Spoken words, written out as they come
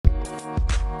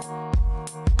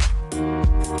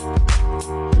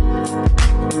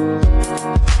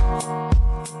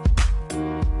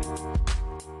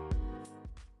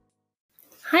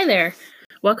there.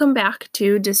 Welcome back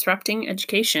to Disrupting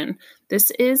Education.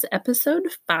 This is episode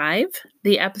 5,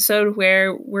 the episode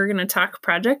where we're going to talk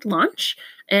project launch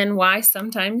and why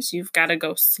sometimes you've got to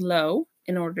go slow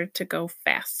in order to go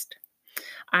fast.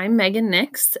 I'm Megan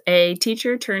Nix, a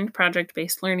teacher turned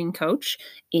project-based learning coach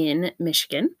in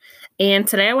Michigan. And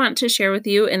today I want to share with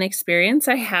you an experience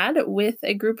I had with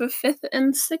a group of 5th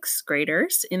and 6th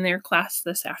graders in their class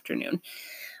this afternoon.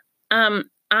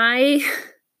 I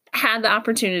had the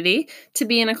opportunity to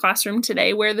be in a classroom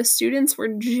today where the students were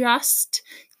just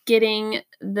getting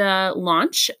the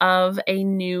launch of a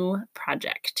new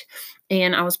project.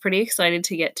 And I was pretty excited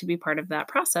to get to be part of that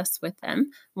process with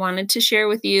them. Wanted to share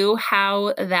with you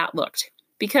how that looked.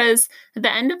 Because at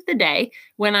the end of the day,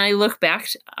 when I look back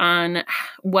on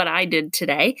what I did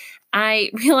today,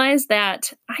 I realized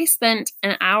that I spent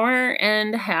an hour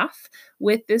and a half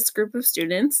with this group of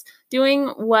students doing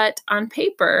what on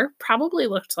paper probably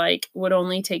looked like would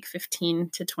only take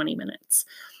 15 to 20 minutes.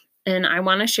 And I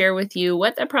want to share with you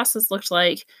what that process looked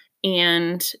like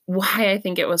and why I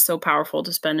think it was so powerful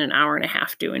to spend an hour and a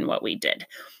half doing what we did.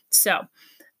 So,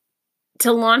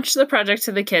 to launch the project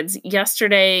to the kids,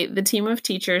 yesterday, the team of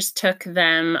teachers took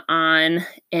them on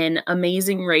an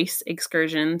amazing race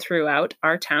excursion throughout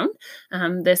our town.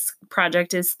 This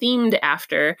project is themed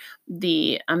after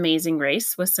the amazing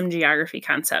race with some geography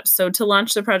concepts. So to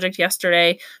launch the project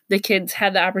yesterday, the kids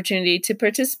had the opportunity to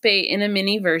participate in a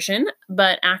mini version,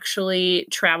 but actually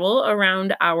travel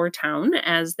around our town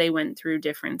as they went through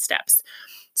different steps.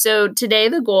 So today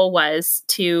the goal was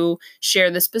to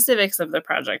share the specifics of the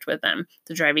project with them,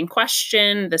 the driving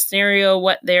question, the scenario,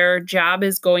 what their job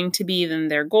is going to be, then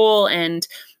their goal, and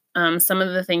some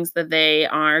of the things that they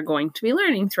are going to be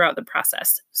learning throughout the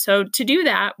process. So to do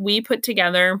that, we put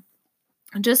together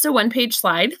just a one-page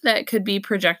slide that could be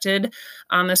projected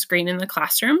on the screen in the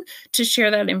classroom to share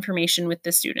that information with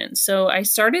the students. So I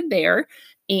started there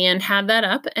and had that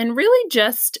up and really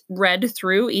just read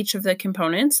through each of the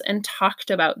components and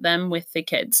talked about them with the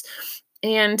kids.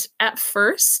 And at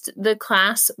first, the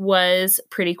class was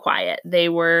pretty quiet. They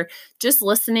were just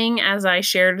listening as I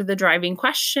shared the driving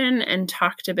question and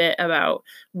talked a bit about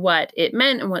what it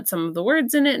meant and what some of the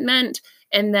words in it meant,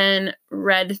 and then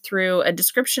read through a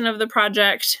description of the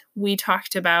project. We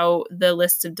talked about the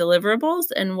list of deliverables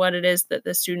and what it is that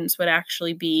the students would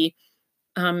actually be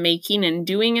making and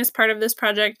doing as part of this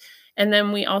project. And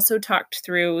then we also talked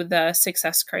through the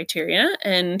success criteria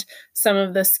and some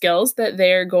of the skills that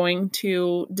they're going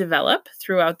to develop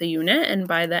throughout the unit and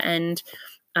by the end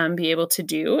be able to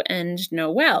do and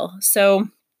know well. So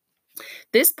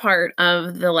this part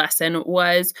of the lesson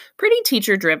was pretty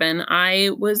teacher driven. I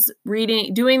was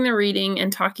doing the reading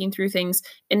and talking through things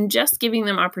and just giving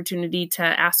them opportunity to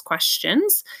ask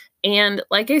questions. And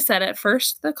like I said, at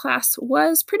first the class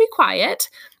was pretty quiet,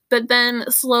 but then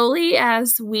slowly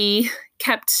as we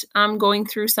kept going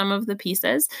through some of the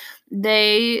pieces,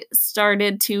 they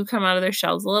started to come out of their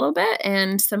shells a little bit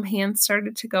and some hands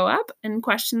started to go up and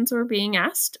questions were being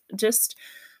asked, just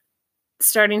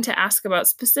starting to ask about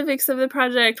specifics of the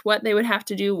project, what they would have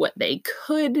to do, what they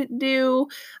could do,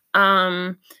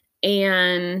 and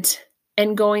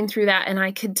going through that. And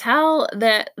I could tell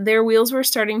that their wheels were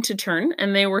starting to turn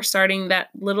and that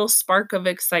little spark of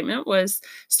excitement was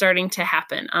starting to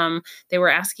happen. They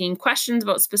were asking questions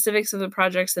about specifics of the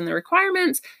projects and the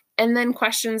requirements, and then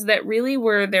questions that really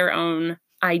were their own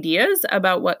ideas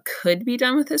about what could be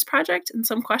done with this project, and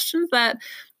some questions that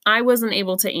I wasn't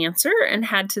able to answer and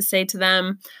had to say to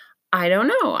them, I don't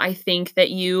know. I think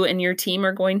that you and your team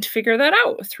are going to figure that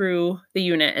out through the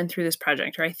unit and through this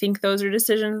project. Or I think those are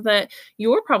decisions that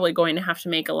you're probably going to have to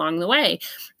make along the way.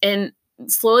 And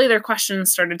slowly their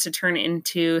questions started to turn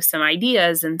into some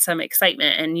ideas and some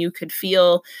excitement. And you could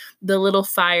feel the little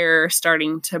fire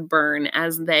starting to burn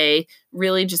as they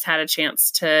really just had a chance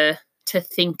to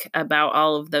think about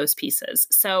all of those pieces.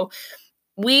 So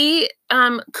we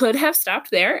could have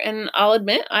stopped there, and I'll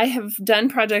admit I have done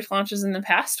project launches in the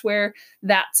past where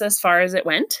that's as far as it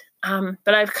went.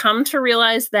 But I've come to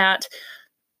realize that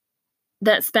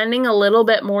spending a little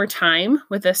bit more time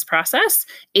with this process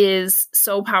is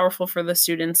so powerful for the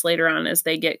students later on as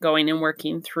they get going and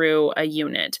working through a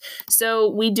unit. So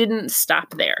we didn't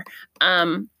stop there.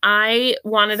 I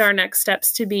wanted our next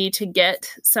steps to be to get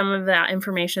some of that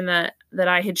information that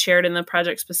I had shared in the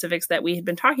project specifics that we had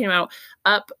been talking about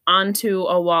up onto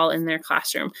a wall in their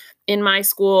classroom. In my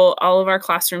school, all of our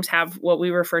classrooms have what we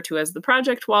refer to as the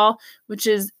project wall, which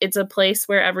is it's a place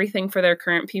where everything for their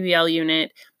current PBL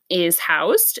unit is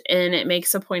housed, and it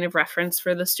makes a point of reference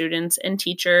for the students and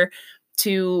teacher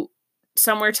to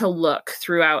somewhere to look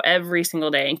throughout every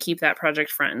single day and keep that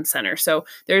project front and center. So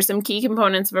there's some key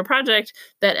components of a project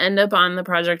that end up on the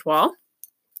project wall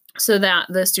so that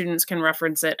the students can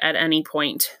reference it at any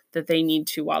point that they need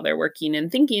to while they're working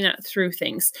and thinking through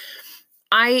things.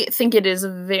 I think it is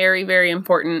very, very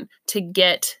important to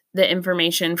get the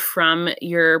information from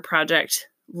your project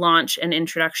launch and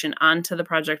introduction onto the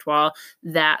project wall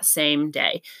that same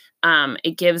day.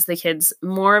 It gives the kids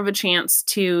more of a chance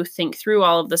to think through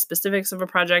all of the specifics of a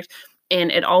project. And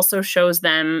it also shows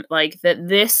them like that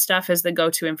this stuff is the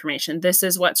go-to information. This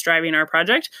is what's driving our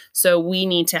project. So we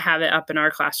need to have it up in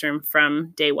our classroom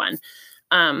from day one.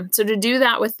 So to do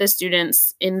that with the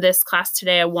students in this class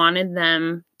today, I wanted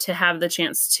them to have the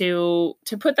chance to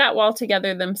put that wall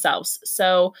together themselves.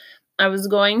 So I was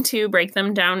going to break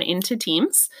them down into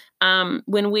teams.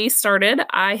 When we started,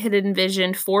 I had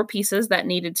envisioned 4 pieces that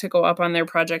needed to go up on their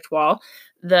project wall: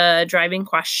 the driving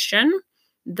question,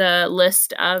 the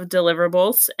list of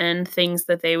deliverables and things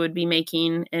that they would be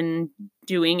making and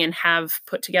doing and have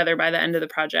put together by the end of the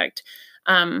project,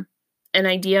 an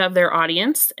idea of their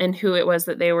audience and who it was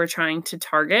that they were trying to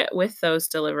target with those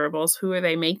deliverables. Who are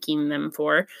they making them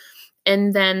for?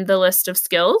 And then the list of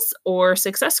skills or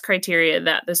success criteria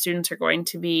that the students are going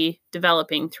to be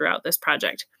developing throughout this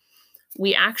project.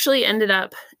 We actually ended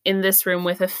up in this room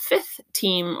with a 5th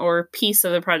team or piece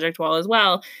of the project wall as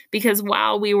well, because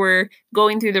while we were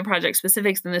going through the project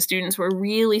specifics and the students were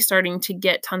really starting to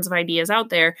get tons of ideas out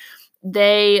there,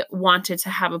 they wanted to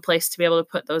have a place to be able to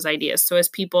put those ideas. So as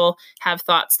people have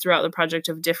thoughts throughout the project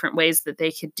of different ways that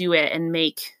they could do it and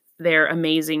make their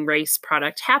amazing race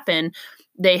product happen,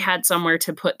 they had somewhere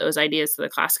to put those ideas so the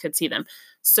class could see them.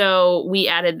 So we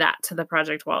added that to the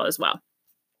project wall as well.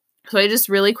 So I just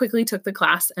really quickly took the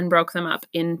class and broke them up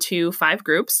into 5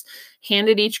 groups,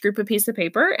 handed each group a piece of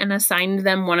paper, and assigned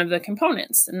them one of the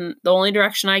components. And the only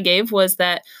direction I gave was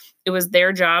that it was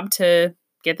their job to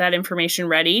get that information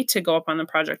ready to go up on the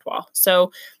project wall. So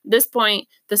at this point,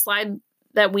 the slide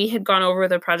that we had gone over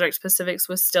the project specifics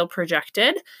was still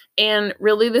projected. And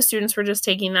really the students were just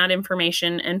taking that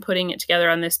information and putting it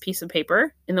together on this piece of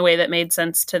paper in the way that made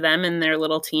sense to them and their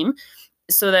little team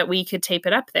so that we could tape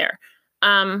it up there.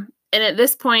 And at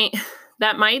this point,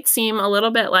 that might seem a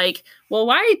little bit like, well,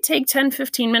 why take 10,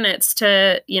 15 minutes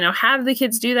to, have the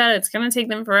kids do that? It's going to take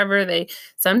them forever. They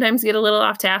sometimes get a little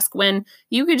off task when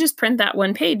you could just print that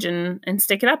one page and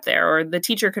stick it up there, or the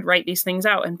teacher could write these things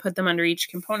out and put them under each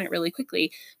component really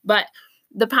quickly. But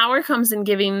the power comes in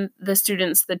giving the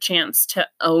students the chance to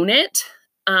own it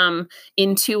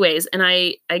in 2 ways. And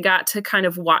I got to kind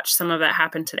of watch some of that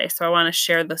happen today. So I want to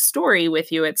share the story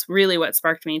with you. It's really what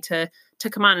sparked me to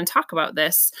come on and talk about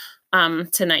this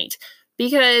tonight.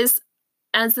 Because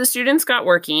as the students got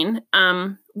working,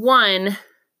 one,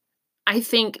 I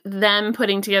think them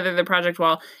putting together the project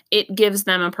wall, it gives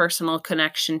them a personal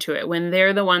connection to it. When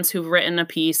they're the ones who've written a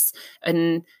piece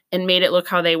and made it look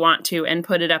how they want to and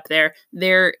put it up there,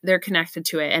 they're connected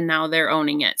to it and now they're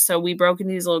owning it. So we broke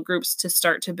into these little groups to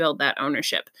start to build that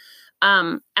ownership.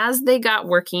 As they got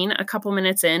working, a couple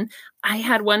minutes in, I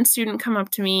had one student come up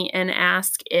to me and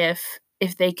ask if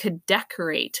they could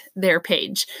decorate their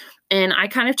page. And I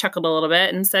kind of chuckled a little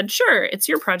bit and said, sure, it's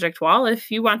your project wall. If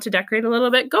you want to decorate a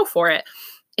little bit, go for it.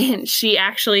 And she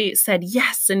actually said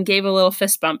yes and gave a little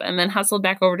fist bump and then hustled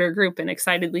back over to her group and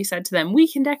excitedly said to them, we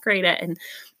can decorate it. And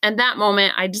at that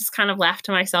moment, I just kind of laughed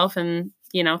to myself and,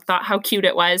 thought how cute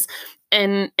it was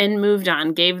and moved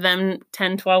on, gave them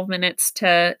 10, 12 minutes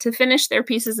to finish their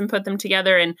pieces and put them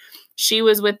together. And she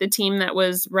was with the team that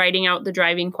was writing out the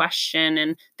driving question,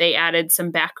 and they added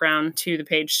some background to the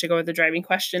page to go with the driving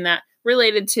question that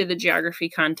related to the geography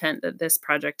content that this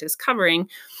project is covering.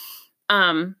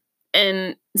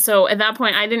 And so at that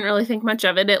point, I didn't really think much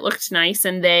of it. It looked nice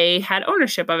and they had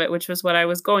ownership of it, which was what I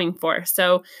was going for.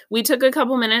 So we took a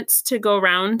couple minutes to go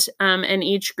around and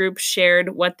each group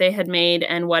shared what they had made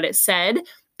and what it said.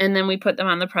 And then we put them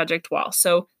on the project wall.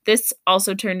 So this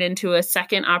also turned into a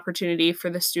second opportunity for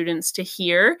the students to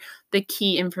hear the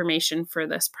key information for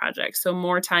this project. So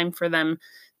more time for them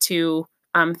to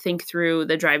think through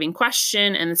the driving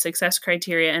question and the success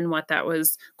criteria and what that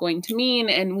was going to mean.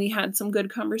 And we had some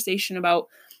good conversation about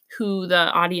who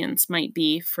the audience might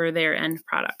be for their end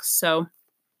products. So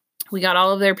we got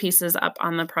all of their pieces up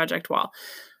on the project wall.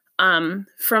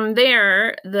 From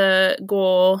there, the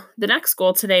next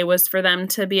goal today was for them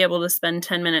to be able to spend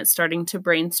 10 minutes starting to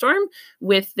brainstorm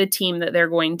with the team that they're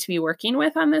going to be working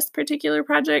with on this particular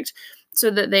project, so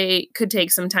that they could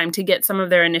take some time to get some of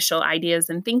their initial ideas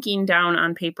and thinking down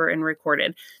on paper and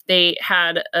recorded. They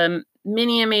had a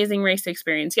mini amazing race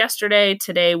experience yesterday.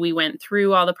 Today we went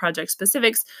through all the project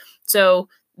specifics. So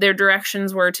their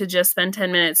directions were to just spend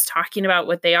 10 minutes talking about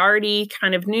what they already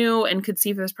kind of knew and could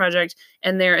see for this project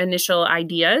and their initial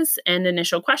ideas and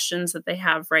initial questions that they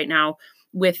have right now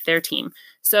with their team.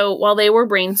 So while they were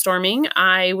brainstorming,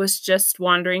 I was just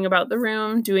wandering about the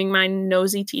room, doing my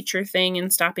nosy teacher thing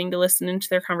and stopping to listen into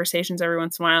their conversations every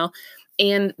once in a while.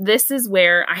 And this is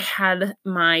where I had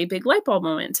my big light bulb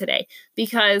moment today,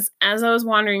 because as I was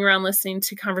wandering around listening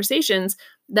to conversations,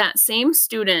 that same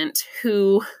student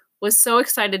who was so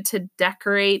excited to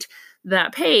decorate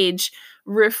that page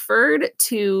referred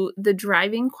to the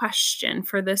driving question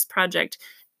for this project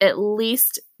at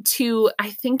least two, I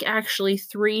think actually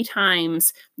 3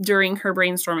 times during her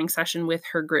brainstorming session with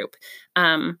her group.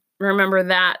 Remember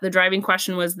that the driving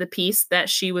question was the piece that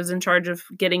she was in charge of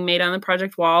getting made on the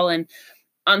project wall. And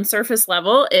on surface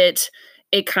level, it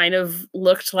kind of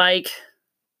looked like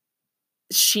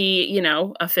she,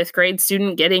 a 5th grade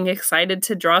student getting excited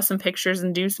to draw some pictures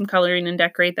and do some coloring and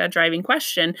decorate that driving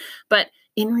question. But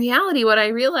in reality, what I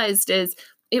realized is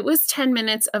it was 10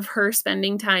 minutes of her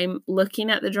spending time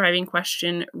looking at the driving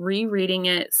question, rereading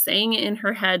it, saying it in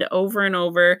her head over and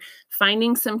over,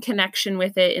 finding some connection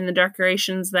with it in the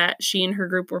decorations that she and her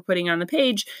group were putting on the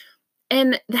page.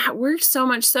 And that worked so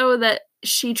much so that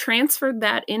she transferred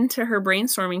that into her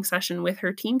brainstorming session with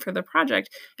her team for the project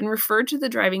and referred to the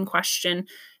driving question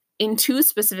in 2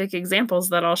 specific examples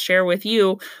that I'll share with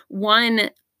you. One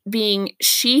being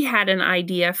she had an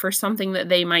idea for something that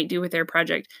they might do with their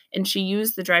project, and she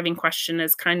used the driving question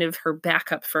as kind of her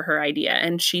backup for her idea.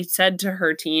 And she said to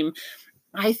her team,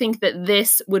 I think that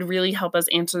this would really help us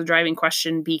answer the driving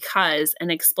question because,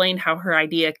 and explained how her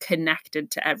idea connected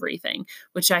to everything,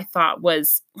 which I thought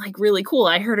was like really cool.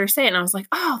 I heard her say it and I was like,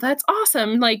 oh, that's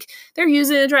awesome. Like they're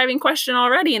using the driving question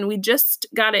already and we just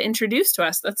got it introduced to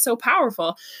us. That's so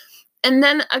powerful. And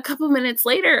then a couple minutes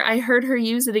later, I heard her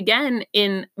use it again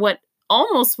in what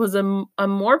almost was a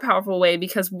more powerful way,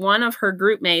 because one of her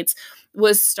group mates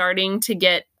was starting to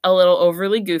get a little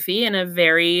overly goofy in a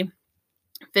very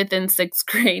 5th and 6th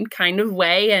grade kind of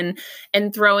way,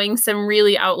 and throwing some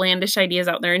really outlandish ideas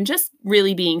out there and just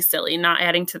really being silly, not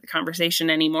adding to the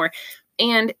conversation anymore.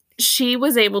 And she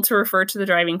was able to refer to the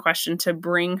driving question to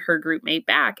bring her group mate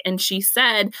back. And she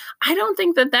said, I don't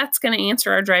think that that's going to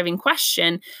answer our driving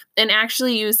question, and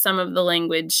actually use some of the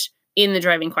language in the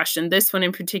driving question. This one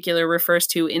in particular refers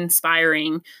to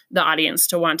inspiring the audience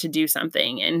to want to do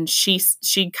something. And she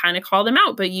kind of called them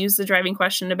out, but used the driving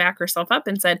question to back herself up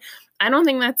and said, I don't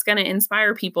think that's going to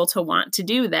inspire people to want to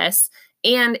do this.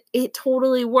 And it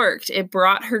totally worked. It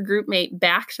brought her group mate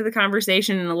back to the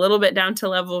conversation and a little bit down to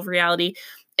level of reality.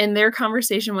 And their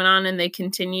conversation went on and they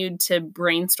continued to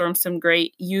brainstorm some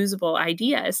great usable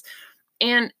ideas.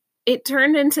 And it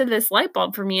turned into this light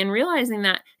bulb for me, and realizing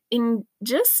that in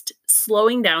just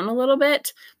slowing down a little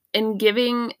bit and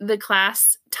giving the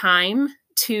class time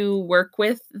to work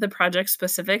with the project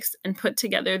specifics and put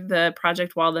together the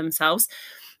project wall themselves,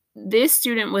 this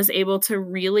student was able to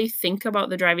really think about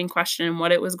the driving question and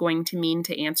what it was going to mean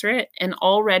to answer it. And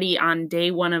already on day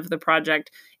 1 of the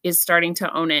project is starting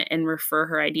to own it and refer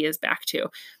her ideas back to.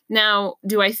 Now,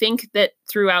 do I think that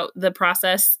throughout the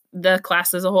process, the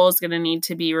class as a whole is going to need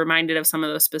to be reminded of some of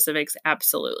those specifics?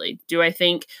 Absolutely. Do I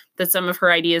think that some of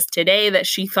her ideas today that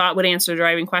she thought would answer the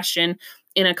driving question,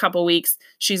 in a couple weeks,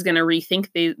 she's going to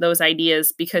rethink those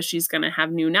ideas because she's going to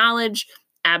have new knowledge?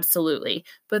 Absolutely.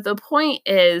 But the point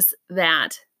is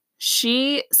that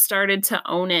she started to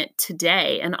own it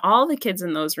today, and all the kids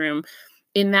in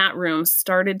that room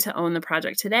started to own the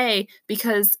project today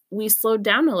because we slowed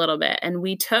down a little bit and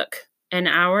we took an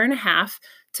hour and a half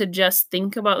to just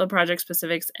think about the project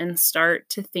specifics and start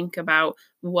to think about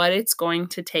what it's going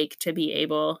to take to be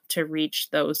able to reach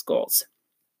those goals.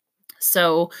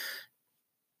 So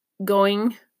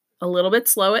going a little bit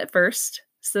slow at first,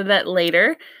 so that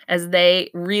later, as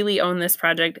they really own this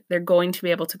project, they're going to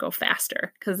be able to go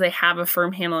faster because they have a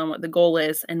firm handle on what the goal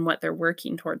is and what they're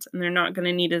working towards, and they're not going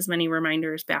to need as many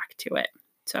reminders back to it.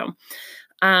 So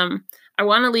I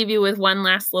want to leave you with one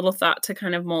last little thought to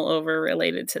kind of mull over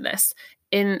related to this,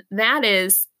 and that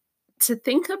is to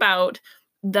think about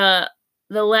the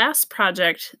last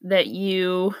project that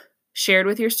you shared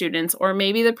with your students, or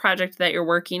maybe the project that you're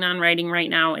working on writing right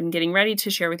now and getting ready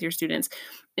to share with your students.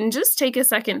 And just take a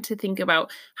second to think about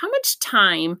how much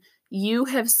time you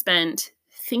have spent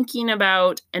thinking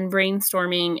about and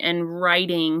brainstorming and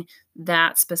writing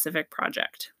that specific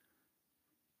project.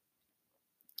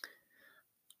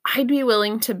 I'd be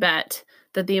willing to bet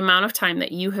that the amount of time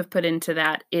that you have put into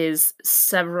that is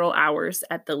several hours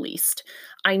at the least.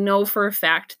 I know for a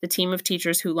fact the team of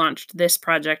teachers who launched this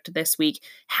project this week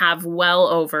have well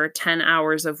over 10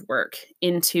 hours of work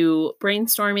into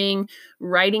brainstorming,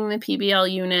 writing the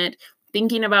PBL unit,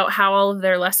 thinking about how all of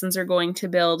their lessons are going to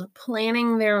build,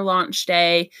 planning their launch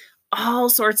day, all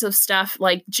sorts of stuff,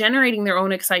 like generating their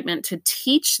own excitement to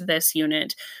teach this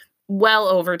unit. Well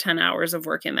over 10 hours of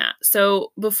work in that.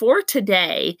 So before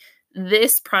today,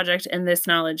 this project and this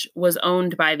knowledge was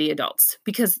owned by the adults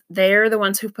because they're the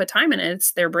ones who put time in it.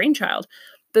 It's their brainchild.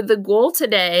 But the goal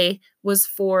today was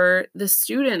for the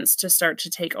students to start to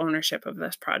take ownership of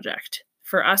this project,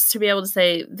 for us to be able to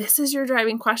say, this is your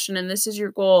driving question and this is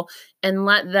your goal, and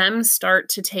let them start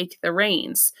to take the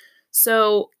reins.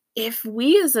 So if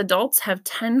we as adults have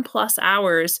 10 plus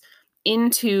hours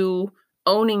into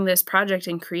owning this project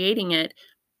and creating it,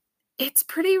 it's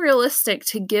pretty realistic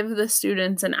to give the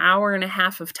students an hour and a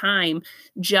half of time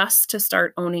just to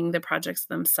start owning the projects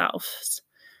themselves.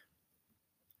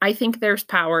 I think there's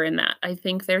power in that. I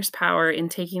think there's power in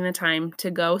taking the time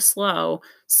to go slow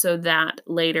so that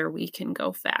later we can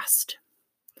go fast.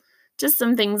 Just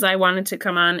some things I wanted to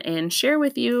come on and share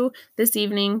with you this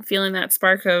evening, feeling that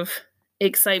spark of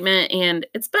excitement, and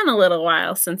it's been a little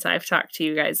while since I've talked to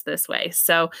you guys this way.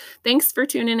 So thanks for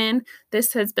tuning in.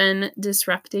 This has been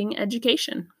Disrupting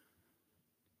Education.